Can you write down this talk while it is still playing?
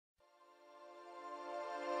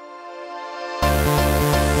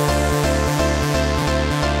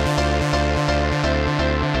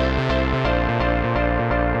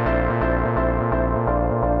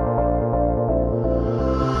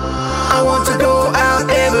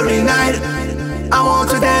I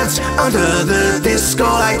want to dance under the disco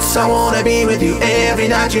lights. I wanna be with you every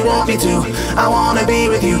night you want me to. I wanna be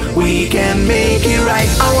with you, we can make it right.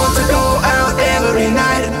 I want to go out every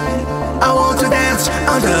night. I want to dance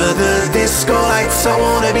under the disco lights. I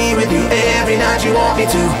wanna be with you every night you want me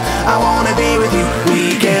to. I wanna be with you,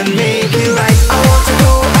 we can make it right. I want to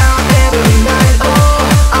go out every night.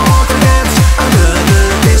 Oh, I want to dance under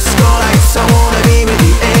the disco lights. I wanna be with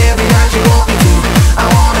you every night you want me to. I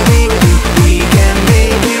wanna be with you, we can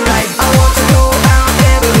make it right. I want to go out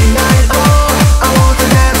every night. Oh, I want to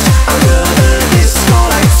dance under the disco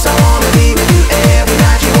lights. I wanna be with you every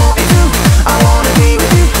night you want me to. I wanna be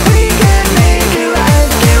with you, we can make it right.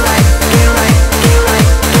 Get right, get right, get right,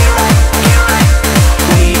 get right, get right.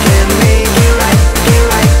 We can make it right. Get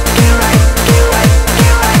right, get right, get right,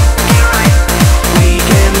 get right, get right. We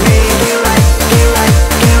can make it right. Get right,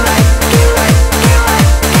 get right, get right, get right,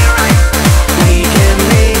 get right. We can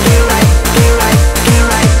make it right. Get right, get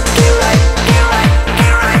right, get right, get right,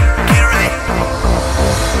 get right, get right.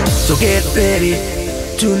 So get ready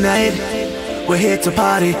tonight. We're here to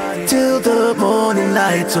party till the morning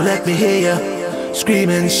light. So let me hear you scream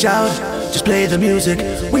and shout. Just play the music.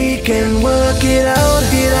 We can work it out.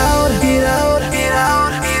 Get out, get out, get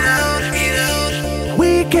out, get out, get out.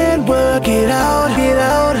 We can work it out. Get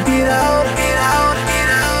out, get out, get out.